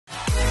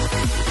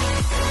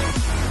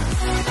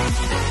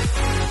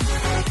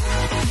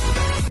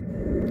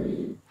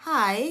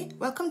Hi,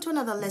 welcome to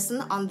another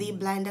lesson on the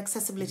Blind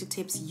Accessibility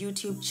Tips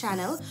YouTube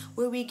channel,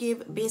 where we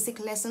give basic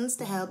lessons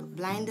to help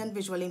blind and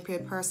visually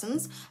impaired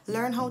persons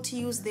learn how to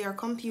use their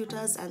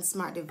computers and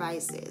smart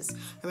devices.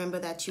 Remember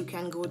that you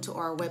can go to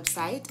our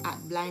website at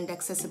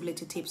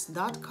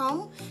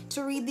blindaccessibilitytips.com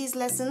to read these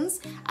lessons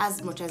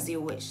as much as you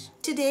wish.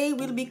 Today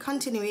we'll be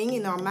continuing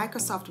in our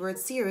Microsoft Word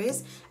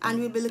series, and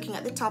we'll be looking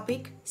at the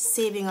topic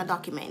saving a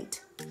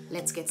document.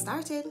 Let's get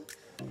started.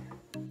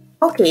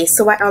 Okay,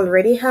 so I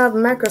already have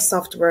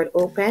Microsoft Word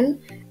open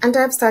and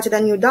I've started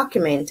a new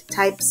document.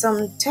 Type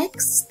some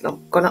text.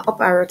 I'm gonna up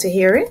arrow to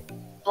hear it.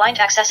 Blind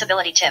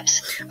accessibility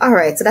tips.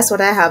 Alright, so that's what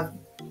I have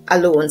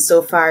alone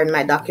so far in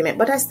my document,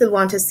 but I still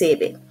want to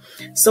save it.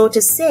 So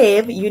to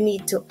save, you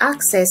need to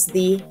access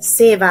the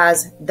Save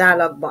As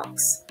dialog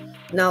box.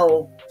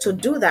 Now, to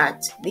do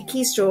that, the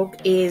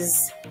keystroke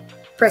is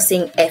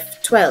pressing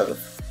F12.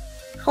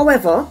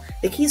 However,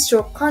 the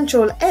keystroke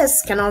Ctrl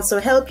S can also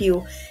help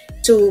you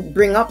to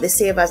bring up the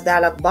Save As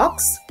dialog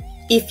box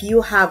if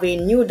you have a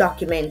new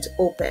document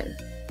open,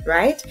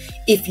 right?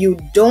 If you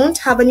don't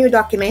have a new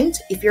document,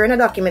 if you're in a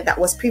document that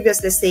was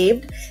previously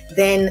saved,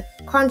 then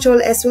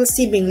Ctrl S will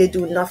seemingly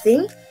do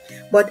nothing,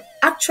 but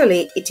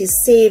actually it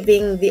is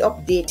saving the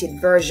updated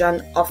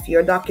version of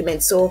your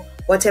document. So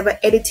whatever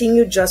editing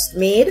you just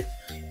made,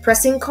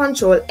 pressing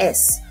Ctrl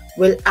S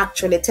will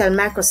actually tell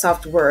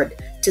Microsoft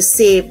Word to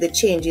save the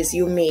changes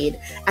you made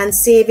and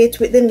save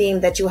it with the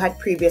name that you had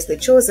previously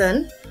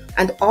chosen,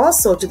 and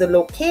also to the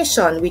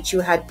location which you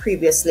had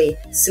previously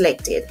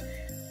selected,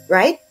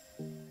 right?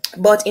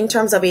 But in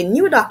terms of a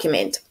new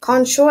document,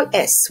 Ctrl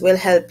S will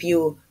help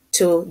you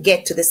to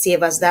get to the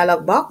Save As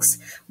dialog box,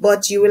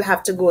 but you will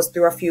have to go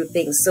through a few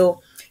things. So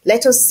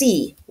let us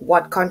see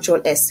what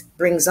Ctrl S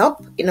brings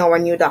up in our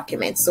new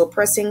document. So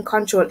pressing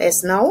Ctrl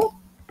S now.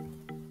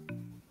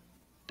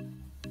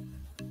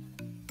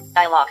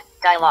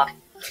 Dialog.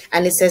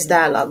 And it says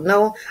dialog.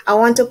 Now, I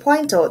want to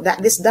point out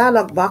that this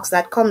dialog box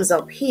that comes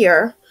up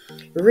here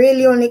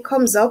really only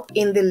comes up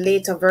in the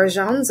later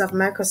versions of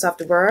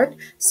Microsoft Word.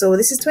 So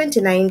this is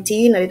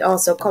 2019, and it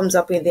also comes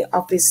up in the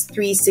Office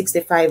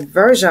 365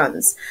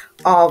 versions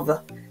of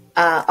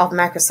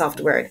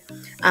Microsoft Word.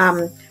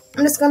 I'm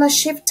just going to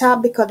Shift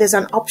Tab because there's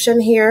an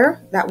option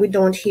here that we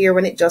don't hear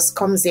when it just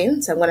comes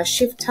in. So I'm going to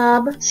Shift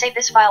Tab. Save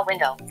this file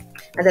window.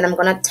 And then I'm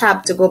going to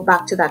tab to go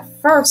back to that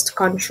first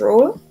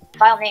control.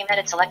 File name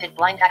edit selected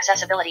blind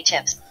accessibility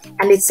tips.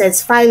 And it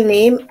says file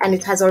name, and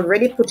it has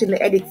already put in the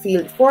edit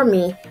field for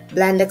me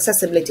blind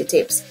accessibility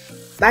tips.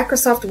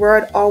 Microsoft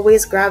Word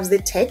always grabs the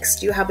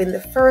text you have in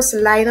the first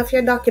line of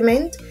your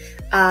document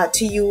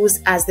to use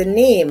as the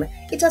name.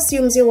 It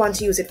assumes you want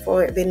to use it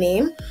for the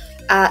name.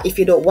 If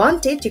you don't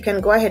want it, you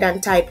can go ahead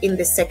and type in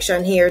this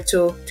section here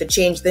to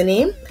change the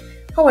name.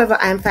 However,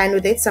 I'm fine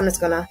with it, so I'm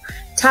just gonna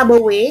tab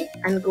away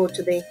and go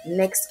to the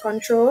next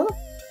control.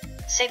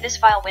 Save this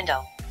file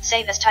window.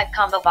 Save as type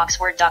combo box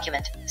Word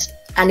document.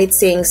 And it's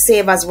saying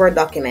Save As Word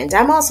document.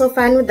 I'm also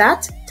fine with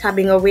that.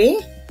 Tabbing away.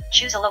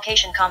 Choose a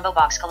location combo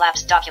box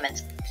collapsed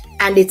documents.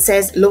 And it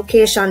says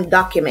location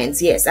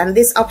documents. Yes, and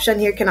this option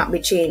here cannot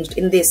be changed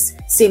in this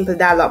simple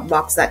dialog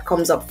box that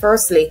comes up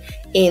firstly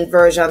in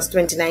versions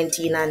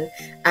 2019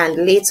 and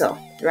later,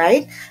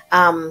 right?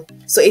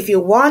 So if you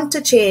want to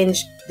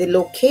change the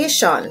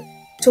location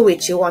to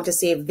which you want to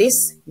save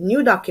this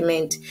new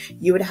document,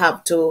 you would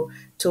have to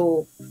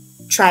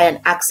try and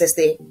access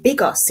the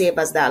bigger Save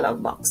As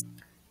dialog box,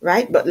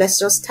 right? But let's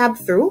just tab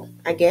through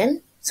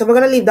again. So we're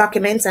going to leave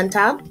documents and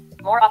tab.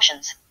 More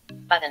options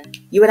button.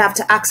 You would have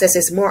to access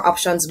this More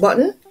Options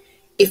button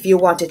if you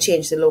want to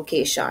change the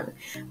location.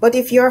 But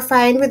if you're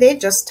fine with it,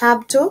 just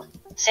tab to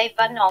Save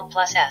button Alt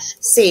plus S.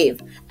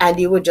 Save, and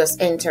you would just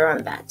enter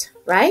on that,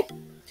 right?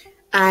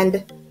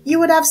 And you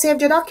would have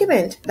saved your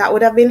document. That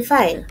would have been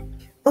fine.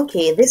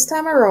 Okay, this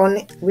time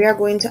around, we are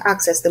going to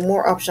access the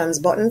More Options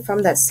button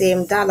from that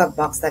same dialog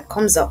box that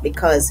comes up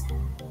because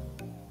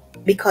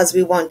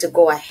we want to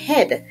go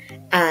ahead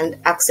and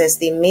access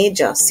the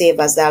major Save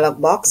As dialog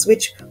box,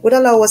 which would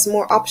allow us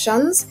more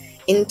options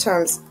in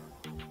terms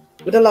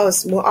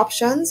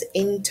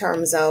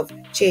of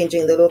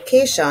changing the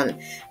location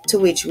to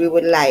which we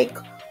would like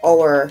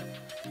our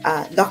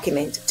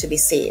document to be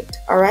saved.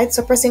 All right,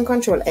 so pressing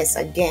Ctrl S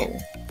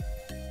again.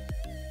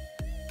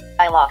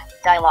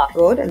 Dialog.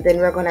 Good, and then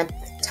we're going to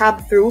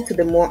tab through to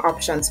the More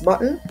Options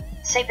button.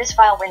 Save this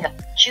file window.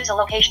 Choose a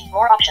location.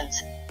 More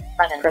options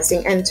button.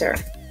 Pressing Enter.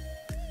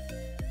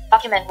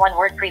 Document 1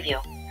 word preview.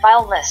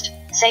 File list.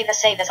 Save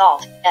as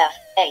Alt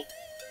F8.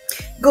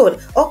 Good.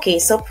 Okay,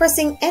 so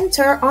pressing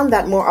Enter on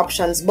that More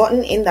Options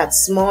button in that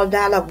small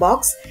dialog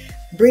box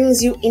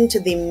brings you into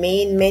the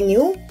main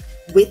menu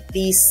with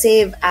the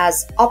Save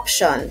As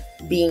option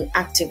being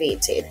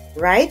activated,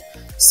 right?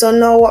 So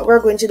now what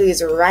we're going to do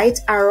is right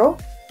arrow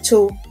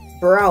to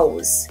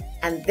browse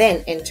and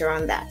then enter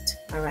on that.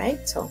 All right,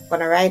 so I'm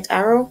gonna right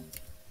arrow.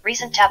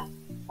 Recent tab.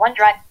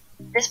 OneDrive.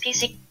 This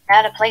PC.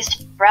 Add a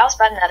placed. Browse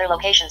button. Other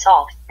locations.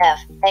 Alt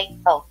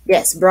F8O.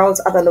 Yes, browse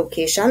other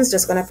locations.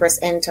 Just gonna press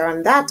enter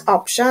on that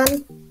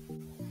option.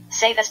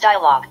 Save as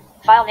dialog.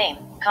 File name.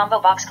 Combo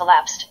box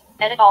collapsed.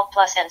 Edit Alt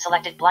plus N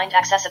selected blind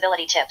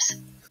accessibility tips.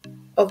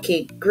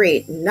 Okay,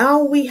 great.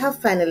 Now we have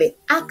finally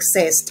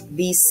accessed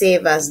the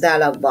Save As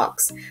dialog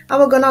box and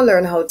we're going to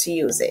learn how to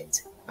use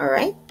it. All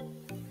right.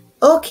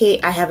 Okay,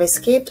 I have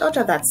escaped out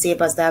of that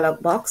Save As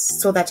dialog box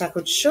so that I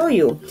could show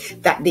you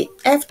that the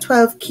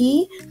F12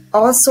 key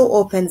also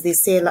opens the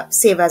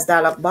Save As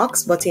dialog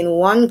box, but in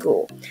one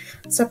go.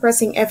 So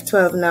pressing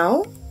F12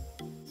 now.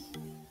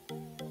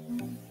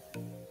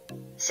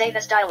 Save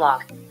as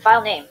dialog.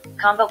 File name.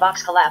 Combo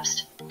box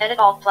collapsed. Edit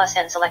Alt plus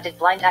N selected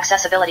blind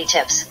accessibility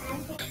tips.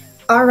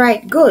 All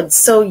right, good.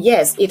 So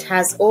yes, it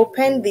has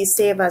opened the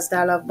Save As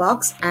dialog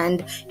box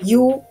and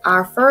you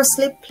are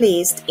firstly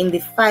placed in the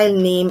file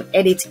name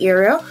edit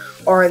area,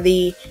 or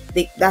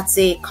that's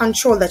a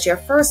control that you're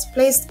first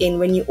placed in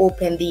when you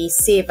open the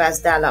Save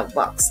As dialog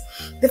box.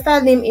 The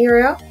file name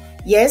area,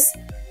 yes,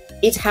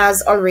 it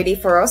has already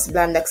for us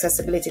blind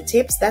accessibility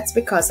tips. That's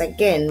because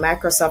again,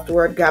 Microsoft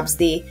Word grabs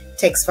the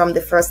text from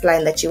the first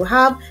line that you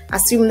have,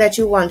 assuming that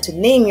you want to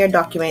name your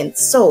document.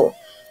 So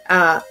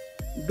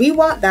we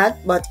want that,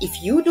 but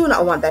if you do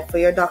not want that for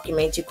your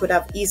document, you could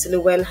have easily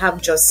well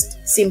have just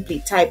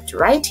simply typed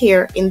right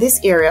here in this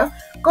area.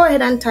 Go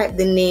ahead and type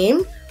the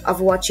name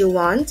of what you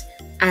want,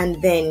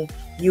 and then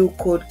you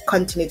could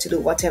continue to do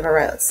whatever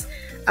else.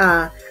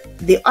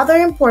 The other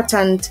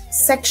important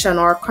section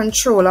or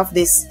control of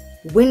this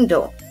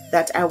window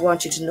that I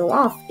want you to know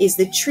of is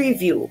the tree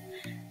view.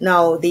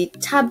 Now the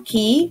tab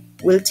key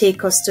will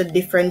take us to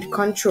different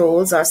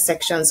controls or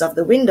sections of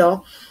the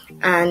window,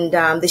 and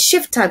the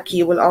shift tab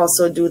key will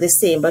also do the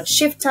same, but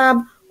shift tab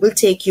will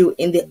take you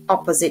in the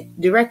opposite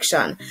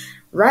direction.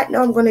 Right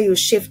now I'm going to use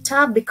shift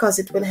tab because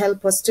it will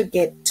help us to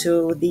get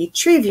to the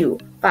tree view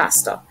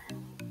faster.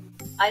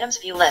 Items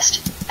view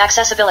list.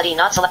 Accessibility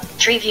not select.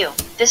 Tree view.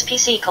 This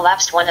PC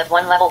collapsed 1 of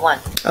 1 level 1.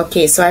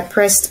 Okay, so I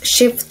pressed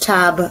shift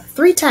tab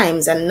 3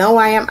 times and now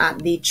I am at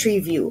the tree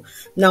view.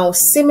 Now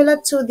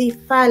similar to the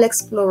File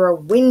Explorer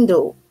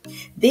window,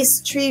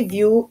 this tree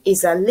view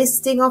is a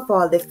listing of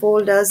all the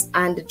folders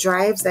and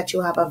drives that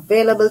you have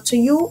available to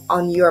you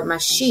on your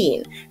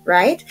machine,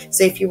 right?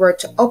 So if you were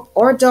to up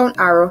or down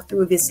arrow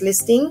through this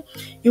listing,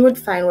 you would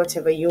find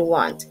whatever you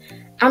want.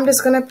 I'm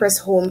just going to press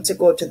home to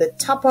go to the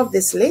top of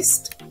this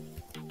list.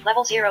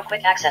 Level 0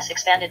 quick access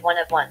expanded 1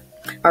 of 1.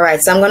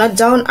 Alright, so I'm going to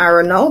down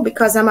arrow now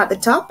because I'm at the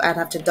top. I'd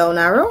have to down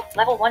arrow.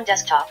 Level 1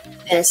 desktop.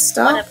 Pinned.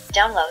 Desktop. 1 of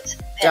downloads.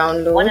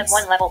 Pinned. Downloads. 1 of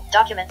 1 level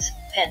documents.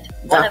 Pinned.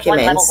 1 of 1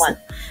 level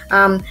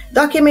 1.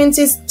 Documents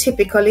is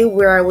typically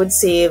where I would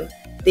save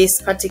this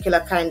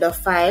particular kind of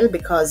file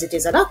because it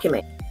is a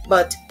document.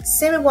 But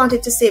say we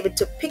wanted to save it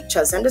to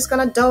pictures, I'm just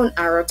going to down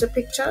arrow to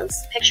pictures.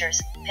 Pictures.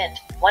 Pinned.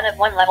 1 of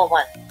 1 level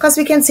 1. Because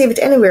we can save it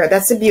anywhere.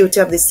 That's the beauty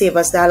of the Save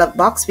As dialog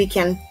box. We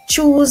can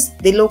choose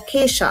the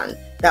location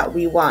that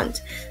we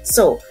want.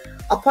 So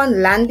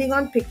upon landing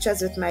on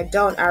pictures with my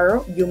down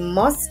arrow, you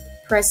must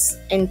press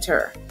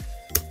enter.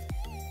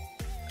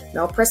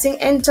 Now pressing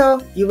enter,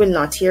 you will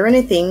not hear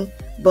anything,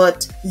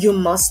 but you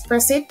must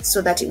press it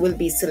so that it will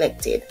be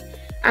selected.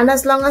 And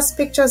as long as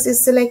pictures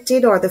is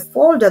selected or the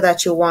folder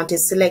that you want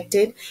is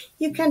selected,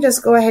 you can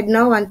just go ahead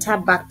now and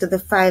tab back to the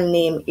file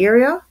name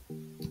area.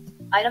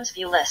 Items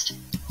view list.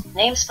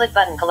 Name split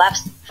button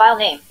collapsed. File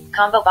name.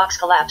 Combo box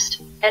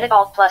collapsed. Edit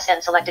Alt plus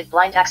N selected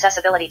blind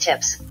accessibility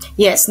tips.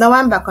 Yes, now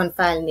I'm back on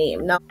file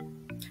name.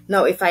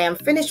 Now if I am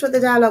finished with the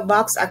dialog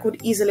box, I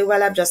could easily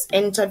well have just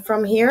entered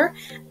from here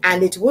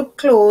and it would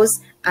close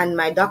and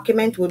my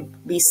document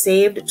would be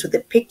saved to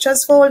the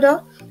pictures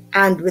folder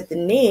and with the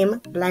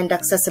name blind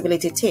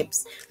accessibility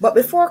tips. But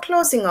before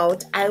closing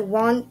out, I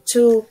want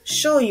to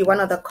show you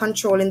another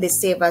control in the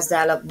Save As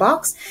dialog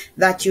box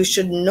that you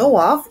should know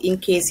of in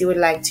case you would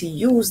like to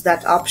use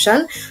that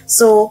option.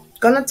 So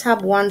gonna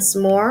tab once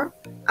more.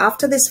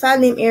 After this file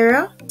name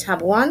area,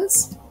 tab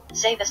once.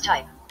 Save as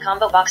type.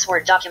 Combo box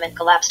Word document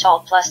collapsed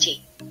Alt plus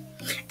T.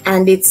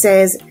 And it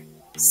says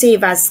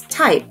save as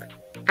type.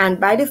 And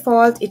by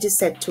default, it is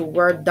set to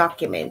Word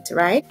document,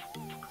 right?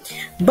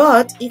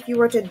 But if you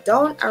were to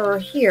down arrow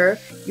here,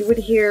 you would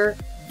hear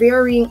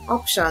varying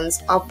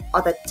options of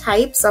other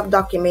types of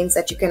documents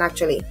that you can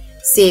actually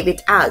save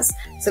it as.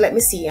 So let me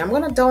see. I'm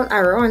going to down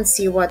arrow and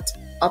see what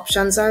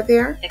options are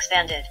there.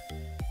 Expanded.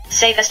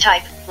 Save as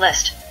type.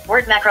 List.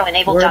 Word macro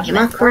enabled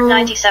document. Word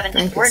 97.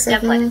 Word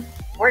template.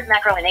 Word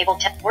macro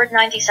enabled. Word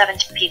 97.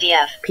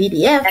 PDF.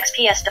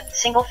 XPS.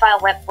 Single file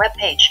web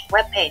page.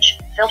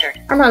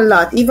 Filtered. And a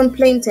lot. Even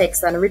plain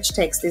text and rich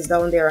text is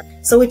down there.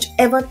 So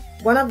whichever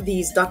one of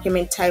these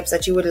document types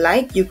that you would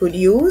like, you could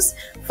use.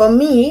 For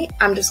me,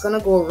 I'm just going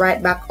to go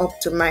right back up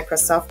to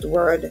Microsoft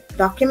Word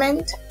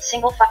document.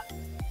 Single file.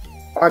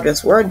 Or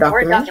just Word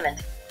document. Word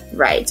document.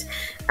 Right.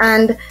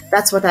 And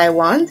that's what I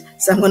want.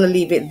 So I'm going to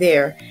leave it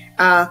there.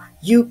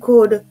 You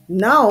could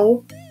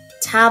now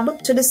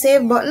tab to the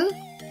save button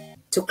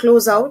to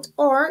close out,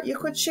 or you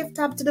could shift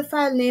tab to the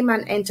file name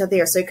and enter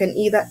there. So you can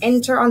either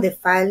enter on the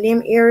file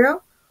name area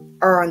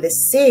or on the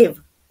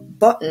save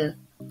button,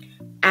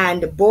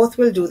 and both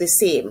will do the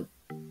same,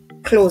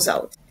 close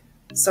out.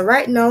 So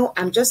right now,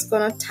 I'm just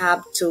going to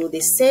tab to the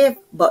Save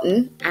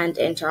button and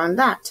enter on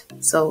that.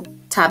 So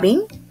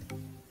tabbing.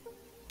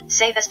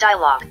 Save as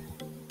dialog.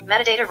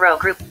 Metadata row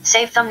group.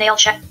 Save thumbnail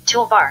check.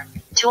 Toolbar.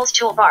 Tools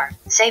toolbar.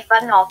 Save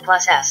button Alt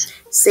plus S.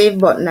 Save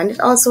button, and it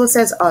also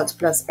says Alt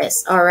plus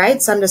S.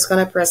 Alright, so I'm just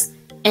going to press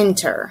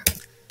Enter.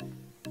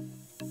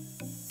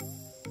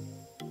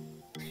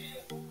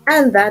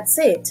 And that's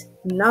it.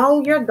 Now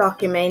your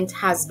document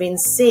has been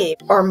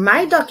saved, or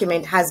my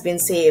document has been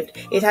saved.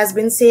 It has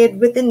been saved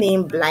with the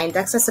name Blind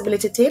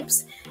Accessibility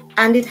Tips,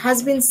 and it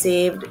has been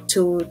saved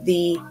to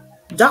the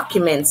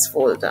Documents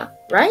folder,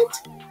 right?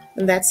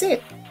 And that's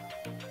it.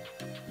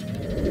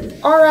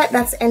 Alright,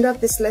 that's the end of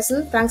this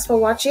lesson. Thanks for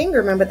watching.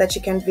 Remember that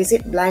you can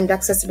visit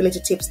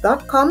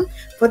blindaccessibilitytips.com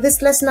for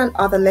this lesson and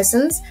other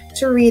lessons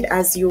to read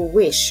as you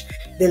wish.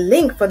 The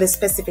link for this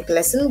specific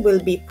lesson will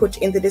be put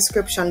in the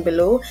description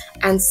below,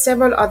 and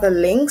several other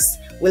links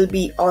will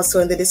be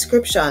also in the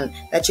description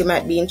that you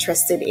might be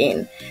interested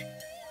in.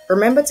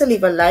 Remember to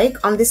leave a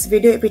like on this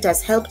video if it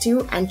has helped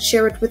you, and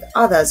share it with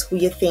others who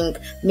you think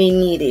may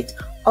need it.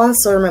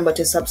 Also remember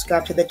to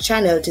subscribe to the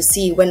channel to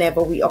see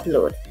whenever we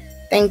upload.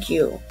 Thank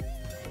you.